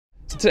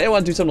Today I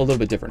want to do something a little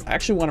bit different. I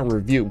actually want to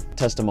review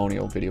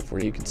testimonial video for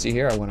you. You can see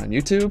here I went on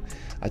YouTube,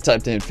 I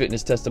typed in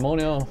fitness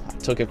testimonial, I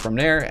took it from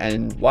there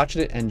and watched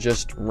it and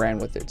just ran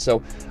with it.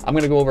 So I'm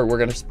going to go over, we're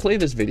going to play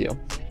this video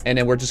and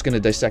then we're just going to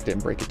dissect it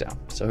and break it down.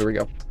 So here we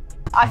go.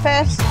 I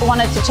first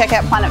wanted to check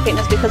out Planet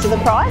Fitness because of the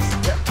price,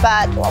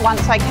 but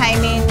once I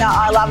came in,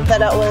 I loved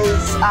that it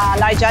was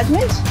no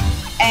judgment,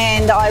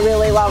 and I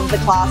really love the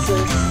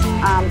classes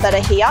that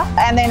are here.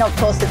 And then of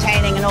course the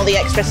tanning and all the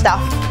extra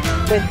stuff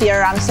with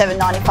your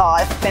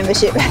 $7.95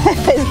 membership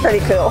is pretty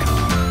cool.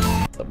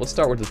 Let's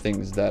start with the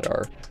things that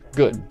are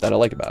good, that I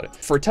like about it.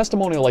 For a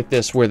testimonial like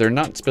this, where they're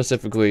not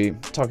specifically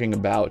talking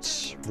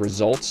about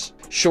results,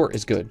 short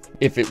is good.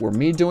 If it were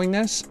me doing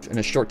this in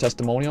a short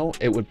testimonial,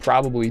 it would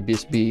probably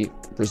just be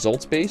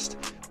results based,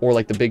 or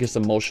like the biggest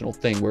emotional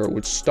thing, where it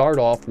would start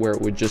off where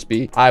it would just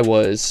be, I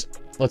was,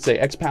 let's say,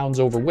 X pounds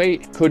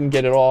overweight, couldn't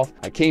get it off.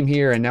 I came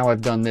here and now I've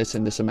done this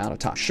in this amount of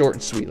time. Short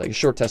and sweet, like a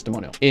short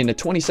testimonial. In a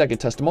 20-second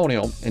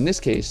testimonial, in this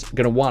case, I'm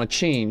gonna wanna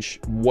change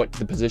what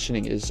the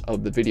positioning is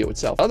of the video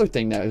itself. The other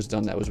thing that was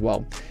done that as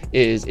well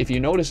is, if you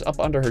notice up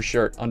under her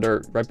shirt,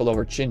 right below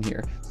her chin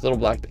here, this little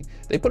black thing,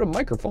 they put a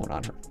microphone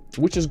on her,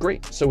 which is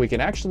great. So we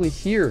can actually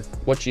hear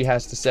what she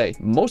has to say.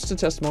 Most of the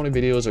testimony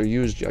videos are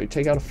used, you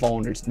take out a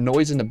phone, there's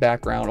noise in the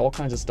background, all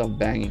kinds of stuff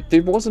banging.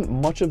 There wasn't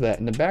much of that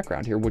in the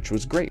background here, which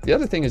was great. The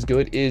other thing is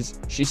good is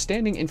she's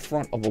standing in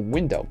front of a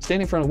window.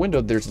 Standing in front of a window,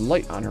 there's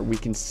light on her. We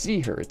can see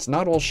her. It's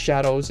not all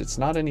shadows. It's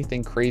not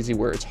anything crazy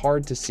where it's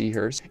hard to see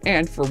her.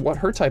 And for what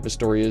her type of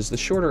story is, the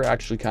shorter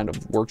actually kind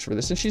of works for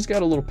this. And she's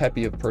got a little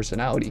peppy of a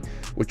personality,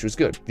 which was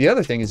good. The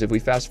other thing is, if we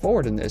fast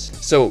forward in this,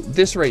 so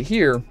this right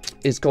here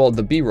is called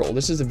the B-roll.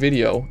 This is a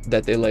video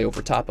that they lay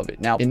over top of it.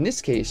 Now, in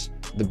this case,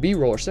 the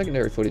B-roll or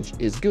secondary footage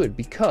is good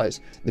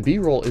because the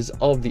B-roll is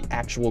of the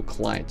actual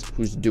client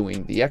who's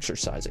doing the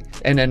exercising.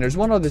 And then there's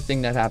one other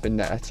thing that happened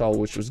that I saw,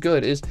 which was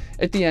good, is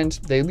at the end,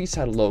 they at least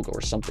had a logo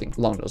or something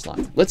along those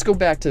lines. Let's go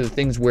back to the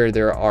things where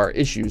there are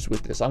issues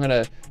with this. I'm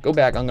gonna go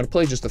back, I'm gonna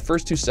play just the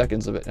first 2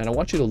 seconds of it, and I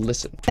want you to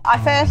listen. I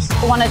first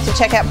wanted to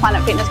check out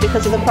Planet Fitness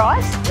because of the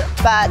price,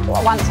 but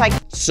once I...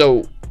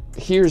 So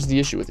here's the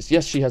issue with this.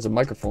 Yes, she has a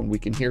microphone. We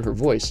can hear her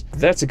voice.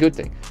 That's a good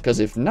thing, because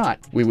if not,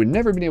 we would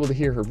never been able to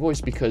hear her voice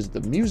because the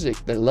music,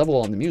 the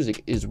level on the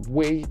music is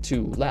way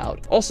too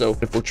loud. Also,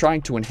 if we're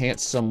trying to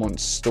enhance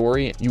someone's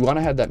story, you want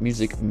to have that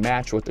music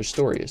match what their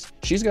story is.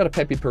 She's got a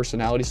peppy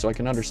personality, so I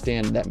can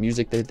understand that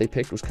music that they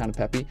picked was kind of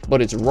peppy, but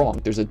it's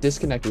wrong. There's a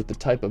disconnect with the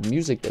type of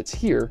music that's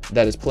here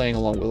that is playing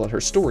along with what her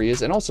story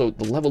is, and also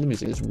the level of the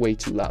music is way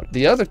too loud.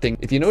 The other thing,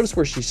 if you notice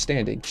where she's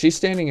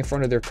standing in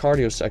front of their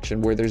cardio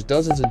section where there's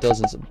dozens and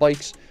dozens of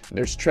bikes,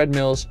 there's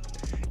treadmills.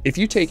 If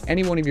you take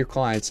any one of your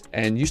clients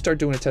and you start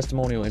doing a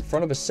testimonial in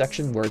front of a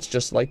section where it's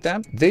just like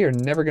that, they are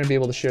never going to be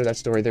able to share that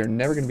story. They're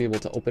never going to be able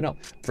to open up,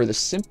 for the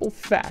simple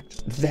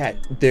fact that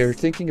they're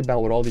thinking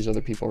about what all these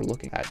other people are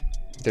looking at.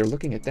 They're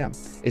looking at them.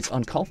 It's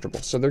uncomfortable,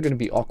 so they're going to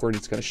be awkward.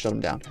 It's going to shut them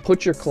down.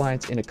 Put your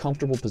clients in a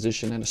comfortable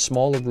position in a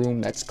smaller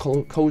room that's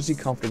cozy,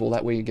 comfortable.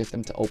 That way you get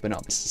them to open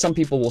up. Some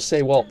people will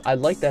say, well, I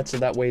like that so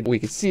that way we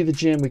can see the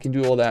gym, we can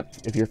do all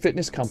that. If you're a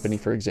fitness company,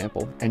 for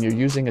example, and you're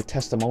using a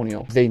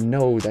testimonial, they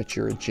know that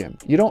you're a gym.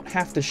 You don't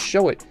have to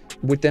show it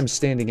with them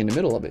standing in the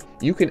middle of it.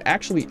 You can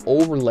actually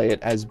overlay it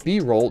as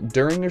B-roll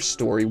during their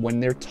story when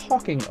they're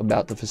talking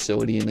about the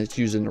facility and it's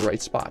using the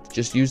right spot.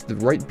 Just use the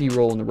right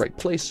B-roll in the right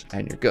place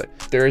and you're good.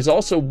 There is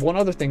also one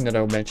other thing that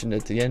I mentioned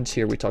at the end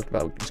here. We talked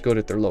about is good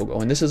at their logo,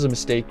 and this is a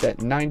mistake that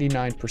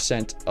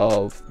 99%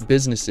 of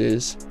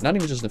businesses, not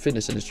even just the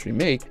fitness industry,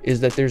 make, is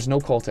that there's no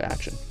call to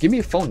action. Give me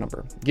a phone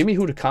number, give me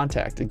who to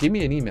contact, give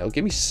me an email,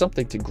 give me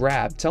something to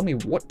grab, tell me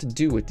what to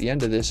do at the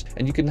end of this,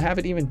 and you can have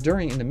it even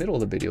in the middle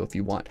of the video if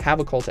you want. Have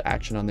a call to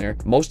action on there.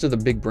 Most of the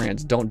big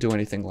brands don't do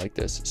anything like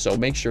this, so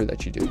make sure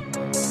that you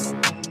do.